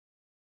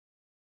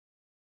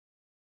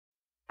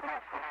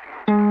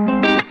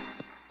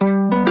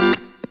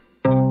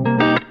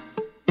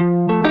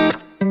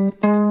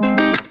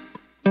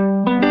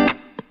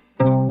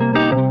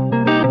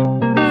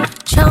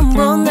처음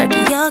본 날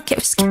기억해.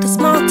 Skip the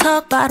small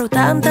talk. 바로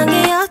다음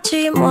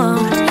단계였지 뭐.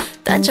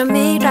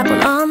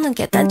 단점이라곤 없는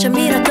게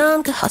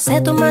단점이라던 그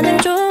허세도 마냥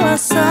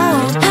좋았어.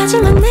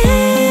 하지만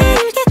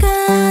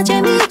내게가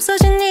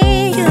재미없어진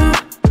이유,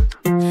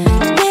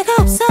 내가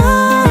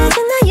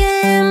없어진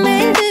나의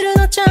메인들은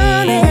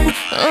어쩌네.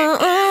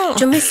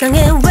 좀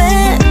이상해.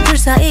 왜 둘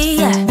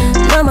사이에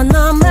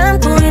너만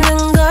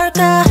보이는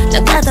걸까?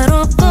 난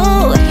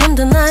까다롭고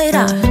힘든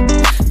나이라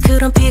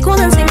그런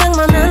피곤한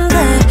생각만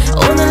한데,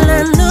 오늘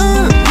난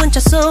눈 문자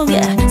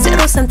속에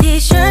새로 산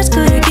티셔츠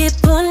그릴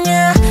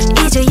기분이야.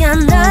 이제야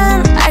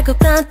난 알 것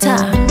같아.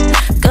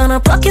 Gonna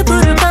block you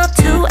부를 거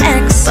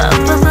 2X.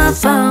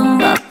 빠빠빠밤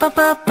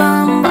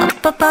빠빠빠밤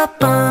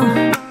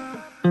빠빠빠밤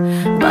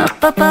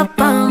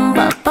빠빠빠밤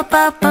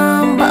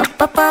빠빠빠밤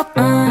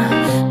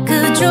빠빠빠밤.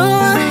 그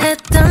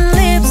좋아했던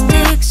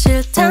립스틱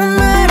싫단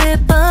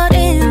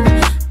말해버린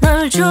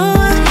널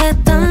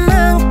좋아했던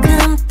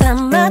만큼 다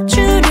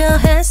맞추려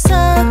했어.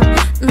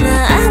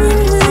 나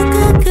아닌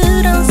누가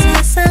그런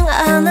세상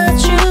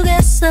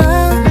안아주겠어.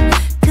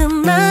 그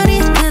말이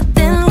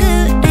그땐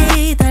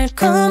그리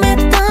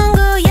달콤했던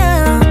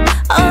거야.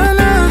 Oh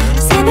no.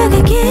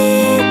 새벽에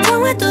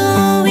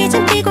기통해도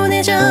이젠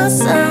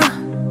피곤해졌어.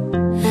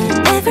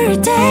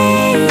 Every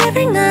day,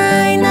 every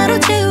night 나로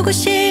채우고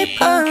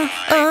싶어.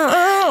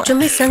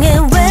 좀 이상해.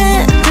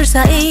 왜 둘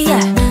사이에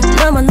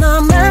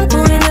너만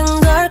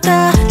보이는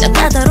걸까? 난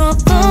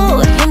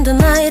까다롭고 힘든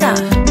나이라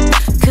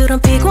그런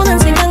피곤한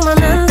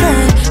생각만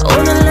한데,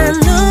 오늘 난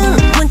눈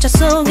문자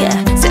속에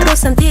새로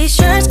산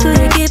티셔츠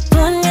그릴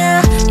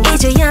기분이야.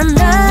 이제야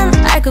난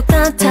알 것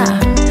같아.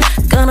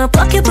 Gonna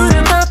block you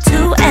부를 거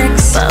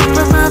 2X.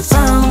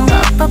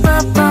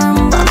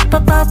 빠빠빠밤 빠빠빠밤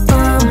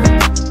빠빠빠밤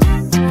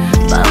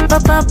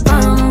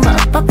빠빠빠밤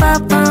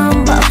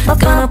빠빠빠밤 빠빠빠밤.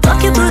 Gonna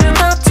block you 부를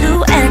거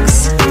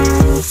 2X.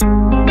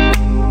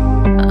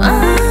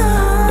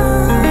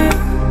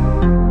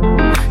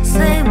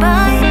 Say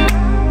bye.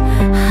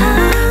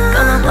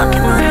 Gonna block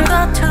you 부를 거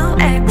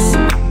 2X.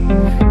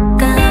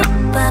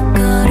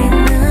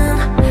 깜빡거리는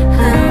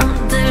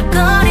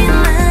흔들거리는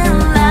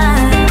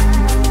light.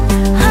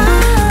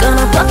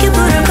 Gonna block you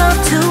부를 거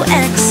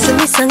 2X. 좀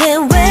이상해.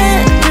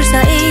 왜 둘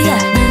사이에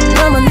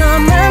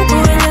너만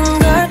보이는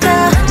걸까?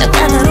 난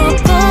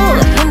까다롭고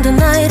힘든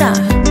나이라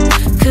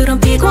그런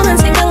피곤한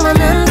생각만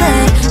한데,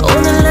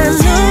 오늘 난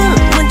눈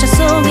문자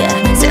속에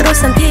새로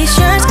산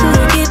티셔츠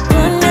그릴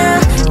기분이야.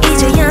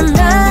 이제야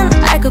난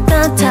알 것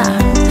같아.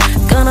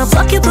 Gonna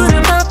block you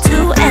부를 거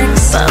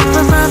 2X.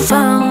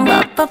 빠빠빠밤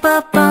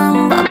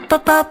빠빠빠밤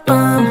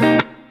빠빠빠밤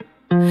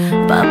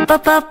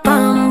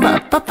빠빠빠밤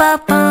빠빠빠밤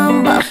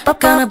빠빠빠밤.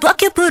 Gonna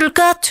block you 부를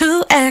거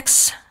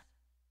 2X.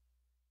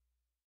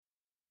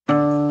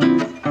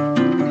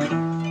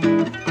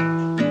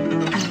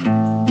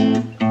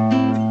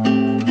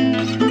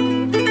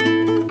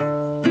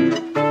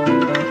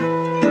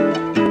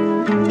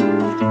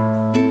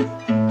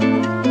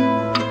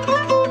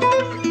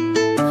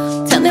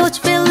 Tell me what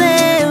you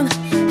feeling.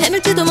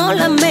 해밀지도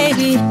몰라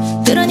maybe.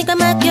 그러니까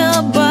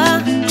맡겨봐.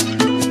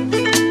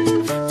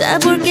 다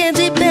볼게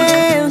deep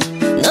in.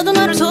 너도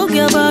너를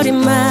속여버린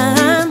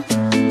맘.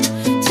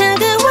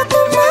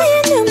 차가웠던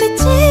나의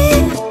눈빛이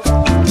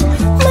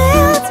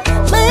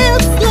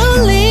melt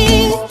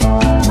slowly.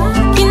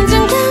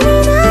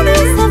 긴장감은 나를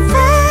so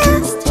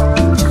fast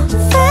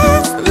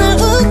널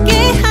웃게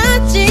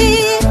하지.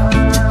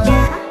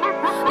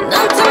 넌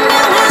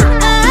투명한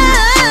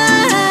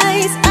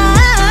eyes.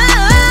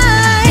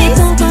 깊은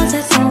곳에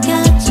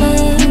숨겨진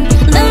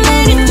널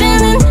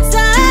내리쬐는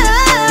sun.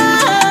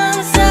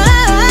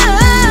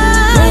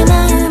 내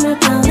마음을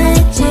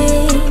꺼내지.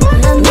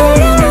 난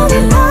내려오는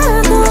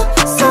파도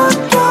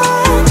속에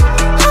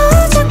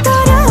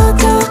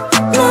허적거려도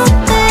너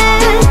때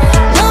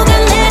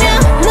녹아내려.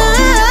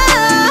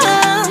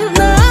 넌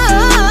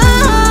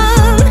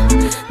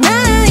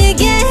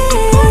나에게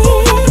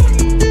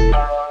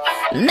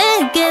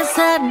내게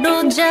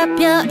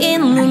사로잡혀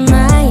있는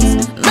eyes.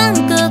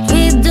 맘껏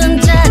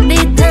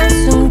휘둔자릿한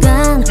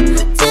순간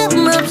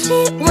틈없이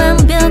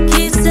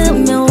완벽히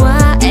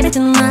스며와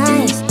everything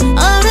nice.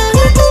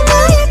 얼어있던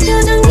너의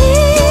표정이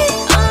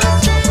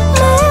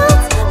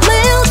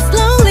melt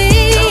slowly.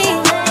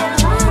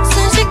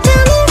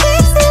 순식간에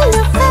fix in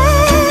your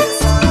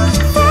face.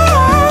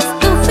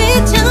 또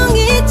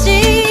휘청이지.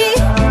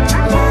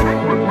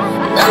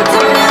 넌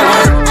투명한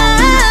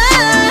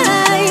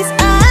eyes.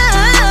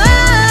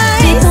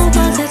 깊은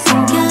곳에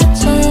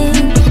숨겨진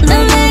널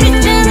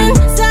내리쬐는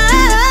sun.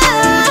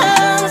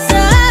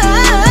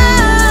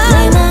 내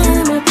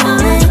마음을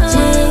꺼내지.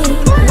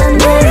 난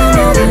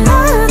내려오는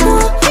파도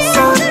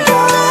속에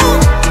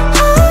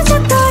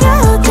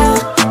허적거려도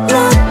너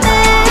때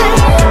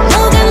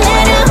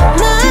녹아내려.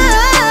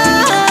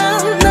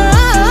 넌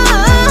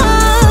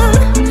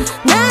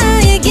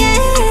나에게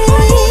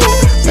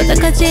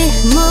바닥까지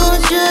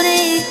모조리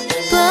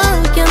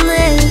벗겨내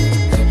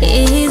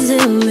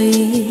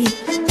easily.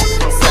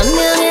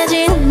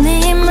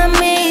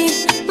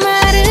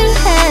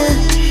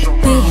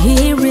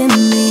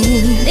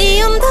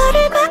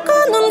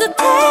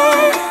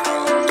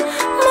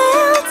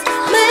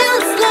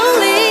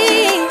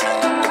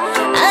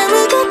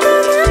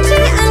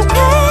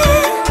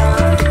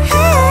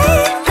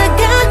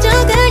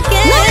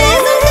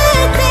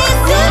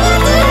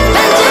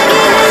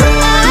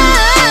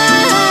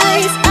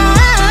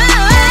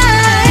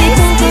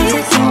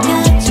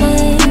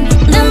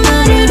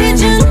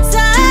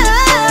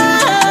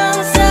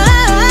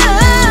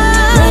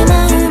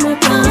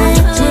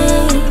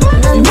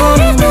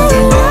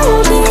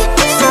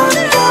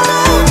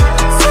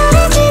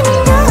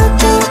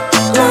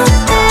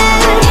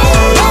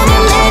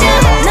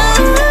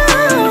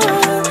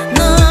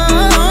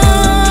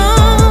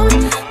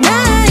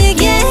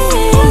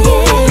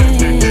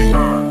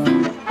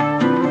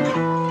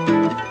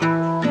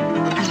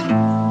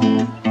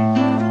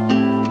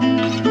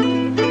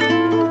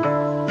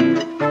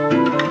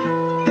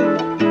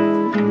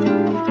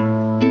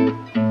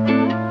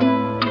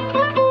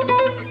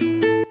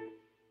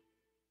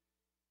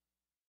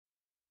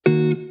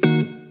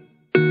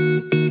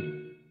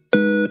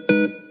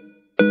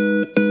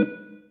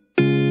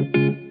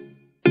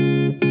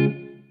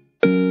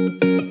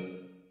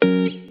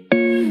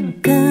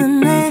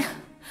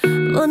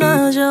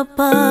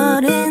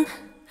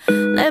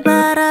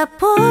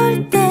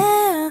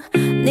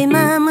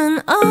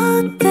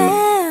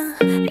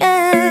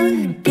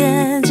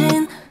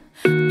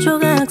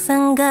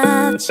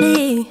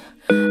 예전같이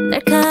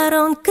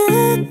날카로운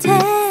끝에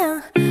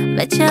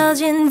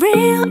맺혀진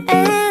real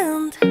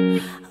end.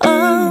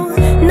 Oh,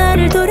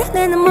 나를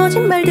도려내는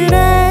모진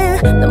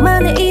말들에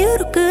너만의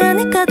이유로 그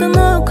안에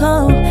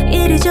가둬놓고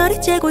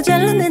이리저리 재고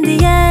잘라낸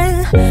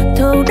뒤에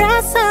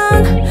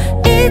돌아선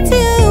It's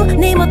you.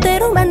 네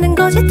멋대로 만든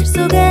거짓들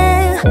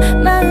속에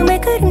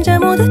마음의 그림자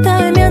모두 다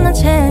외면한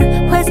채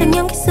회색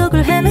연기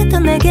속을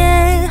헤맸던 내게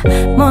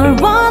뭘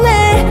원해.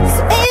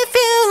 So if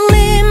you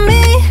leave me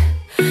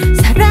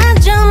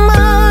사라져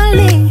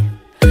멀리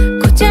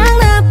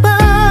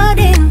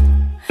고장나버린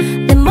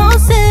내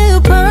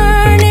모습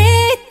burn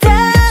it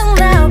down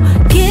now.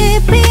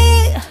 깊이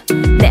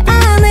내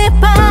안에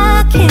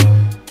박힌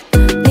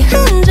네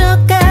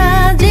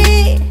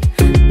흔적까지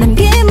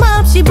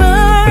남김없이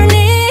burn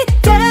it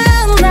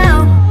down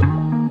now.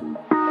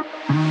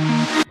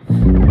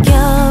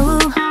 겨우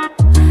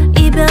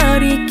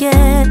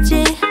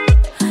이별이겠지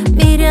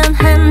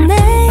미련한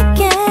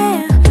내게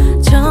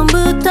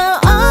처음부터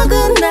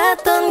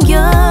어긋났던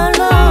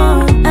결론.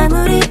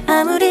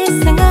 아무리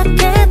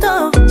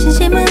생각해도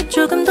진심은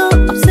조금도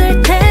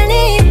없을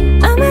테니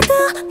아마도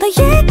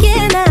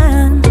너에게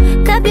난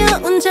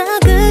가벼운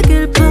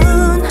자극일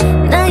뿐.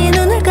 나의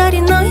눈을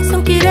가린 너의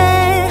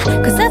손길에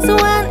그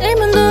사소한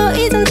일문도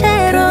잊은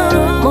채로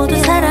모두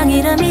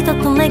사랑이라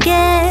믿었던 내게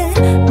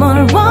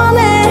뭘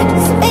원해.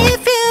 So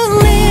if you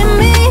leave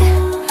me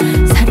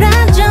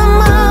사라져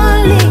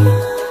멀리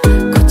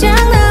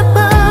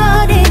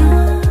고장나버린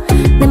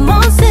내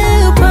모습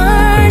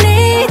burn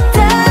it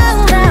down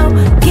now.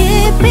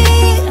 깊이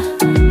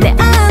내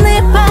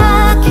안에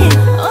박힌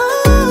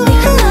네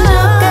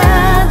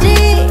흔적까지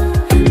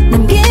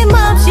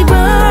남김없이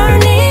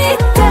burn it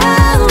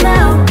down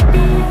now.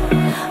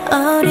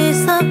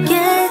 어리석게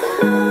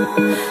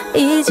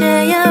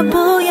이제야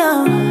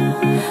보여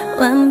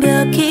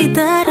완벽히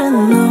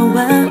다른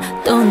너와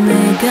또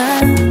내가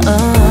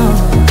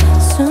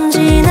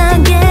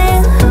순진하게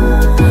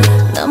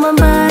너만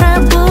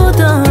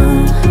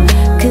바라보던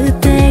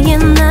그때의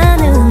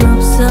나는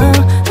없어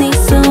네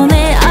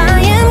손에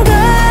I am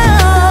gone.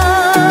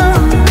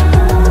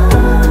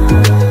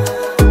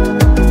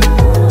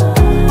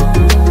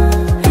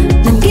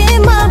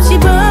 남김없이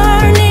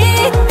burn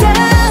it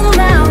down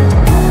now.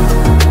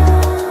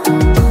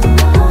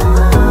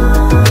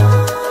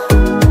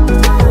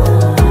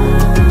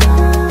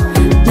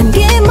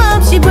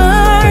 남김없이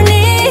burn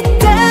it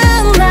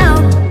down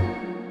now.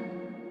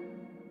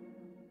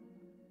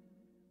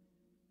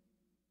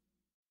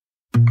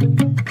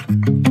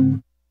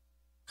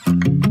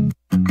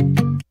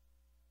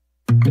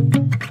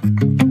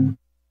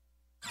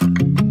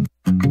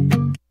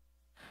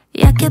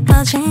 약해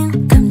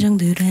빠진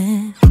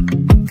감정들에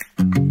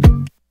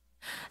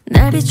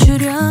날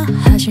비추려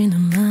하시는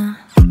말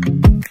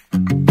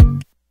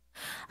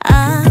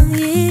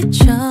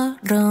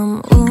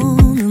아이처럼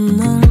우는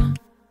널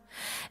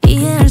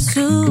이해할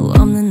수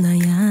없는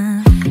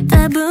나야.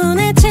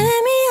 따분해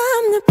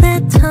재미없는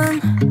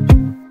패턴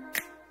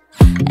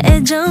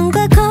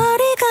애정과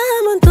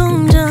거리감은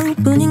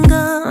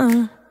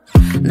동정뿐인걸.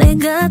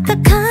 내가 딱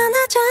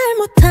하나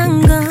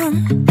잘못한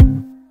건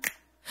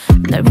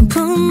넓은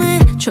품에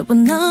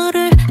좁은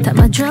너를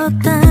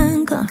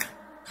담아줬단 걸.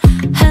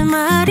 할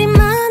말이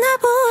많아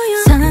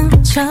보여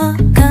상처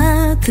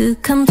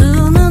가득한 두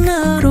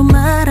눈으로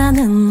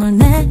말하는 걸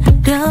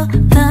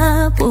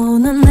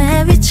내려다보는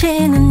내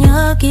위치는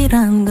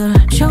여기란 걸.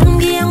 좋은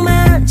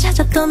기억만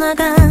찾아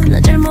떠나간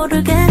난 잘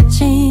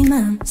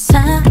모르겠지만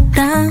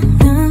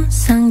사랑은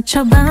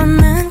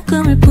상처받는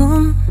꿈일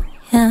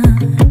뿐이야.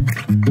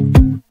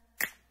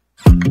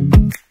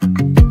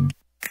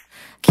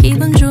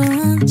 기분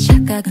좋은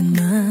착각은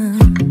마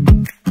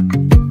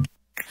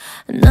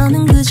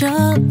너는 그저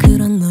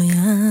그런 너야.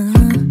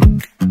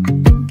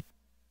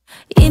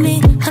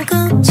 이미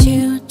한껏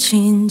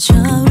치우친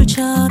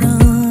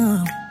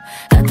저울처럼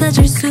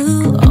같아질 수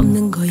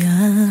없는 거야.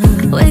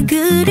 왜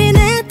그리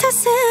내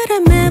탓을 해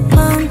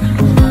매번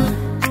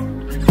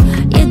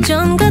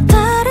예전과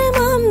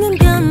다름없는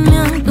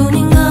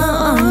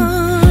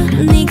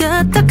변명뿐인걸.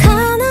 네가 딱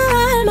하나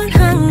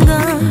알만한 건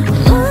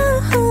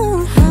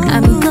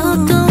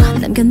아무것도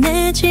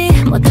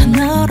남겨내지 못한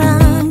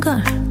너란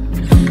걸.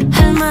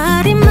 할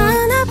말이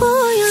많아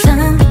보여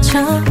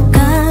상처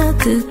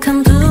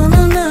가득한 두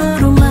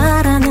눈으로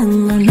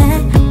말하는 걸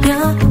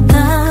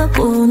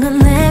내려다보는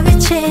내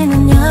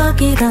위치는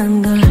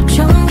여기란 걸.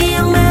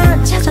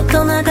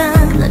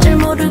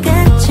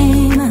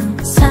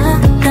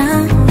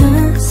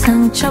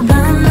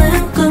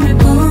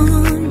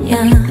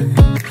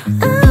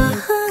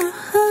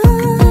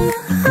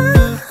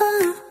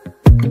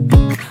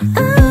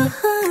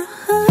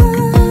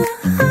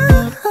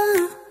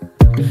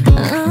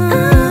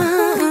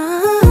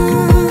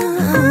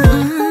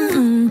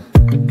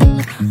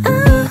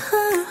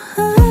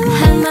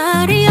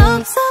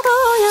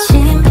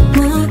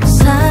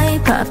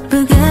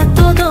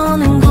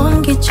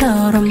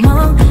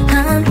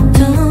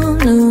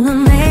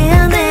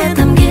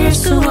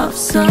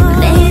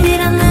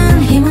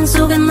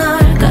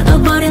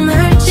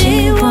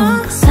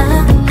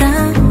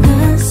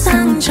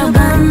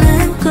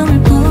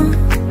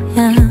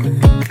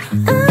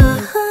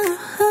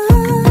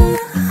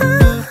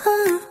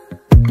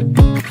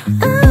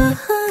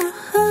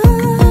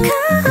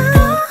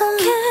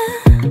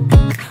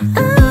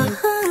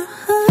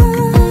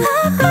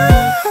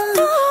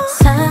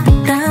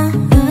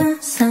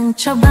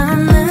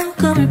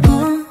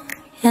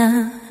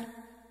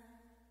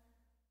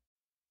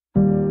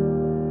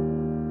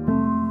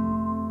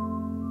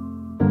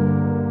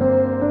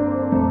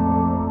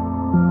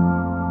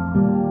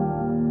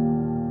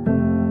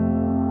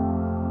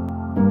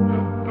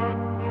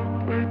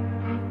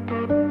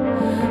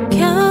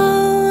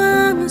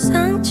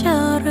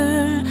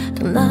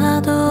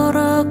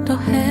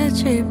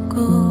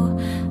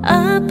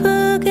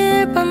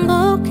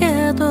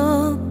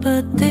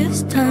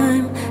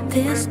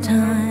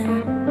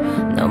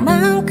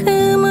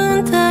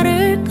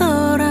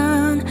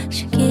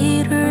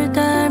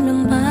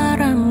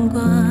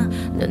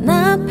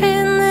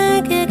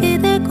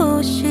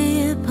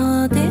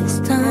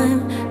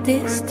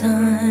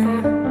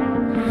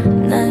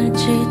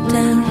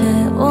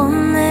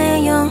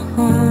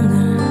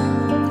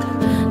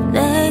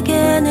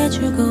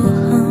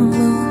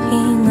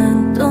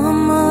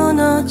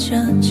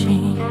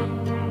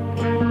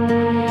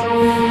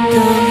 또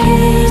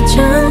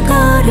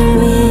이전거릴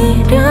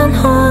미련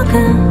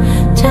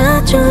혹은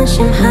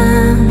자존심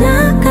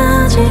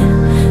하나까지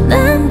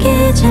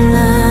남기질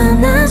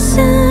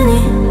않았으니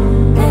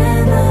더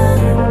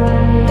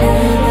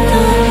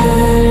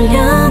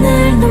흘려낼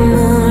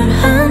눈물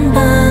한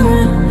방울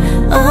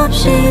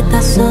없이 다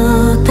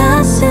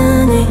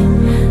쏟았으니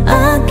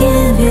I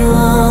give you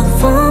all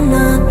for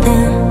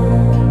nothing.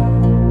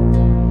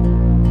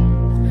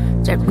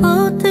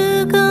 짧고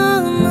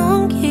뜨거운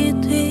온기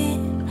뒤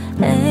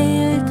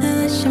내일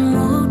듯이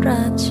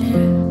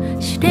몰아칠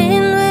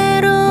시린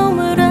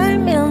외로움을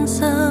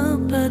알면서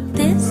But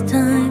this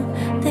time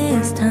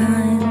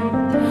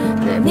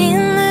내민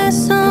내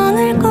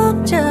손을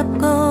꼭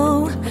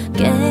잡고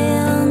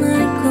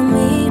깨어날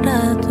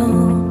꿈이라도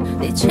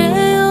네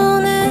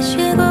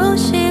채워내시고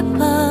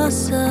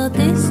싶어서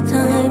This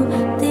time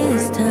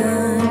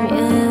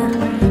yeah.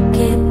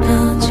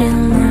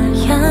 깊어진 널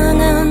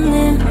향한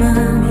내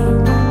맘이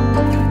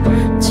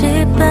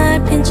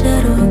짓밟힌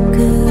채로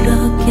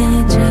그렇게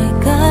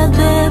제가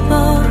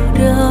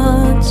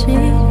돼버렸지.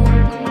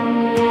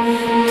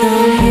 또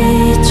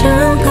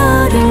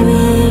이전거릴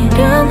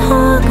미련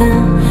혹은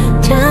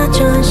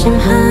자존심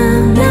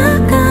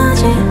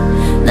하나까지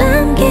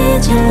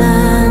남기질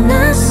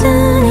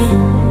않았으니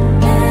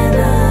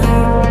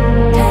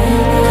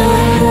더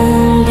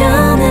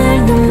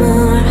흘려낼 눈물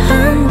한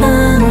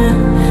방울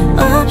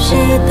없이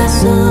다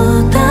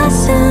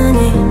쏟았으니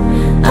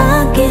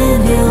I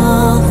give you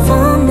all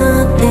for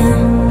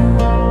nothing.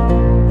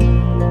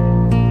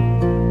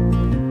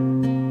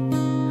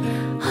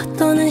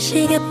 헛도는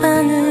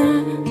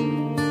시계바늘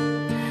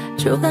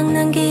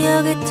조각난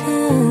기억의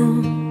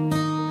틈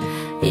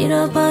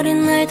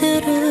잃어버린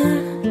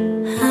날들을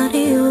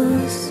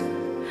Adios.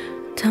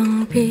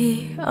 텅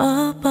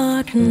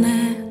비어버린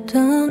내 두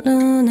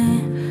눈에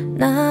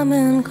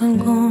남은 건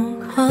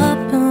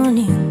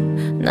공허뿐인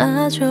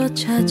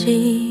나조차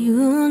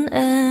지운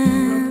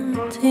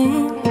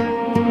엔딩.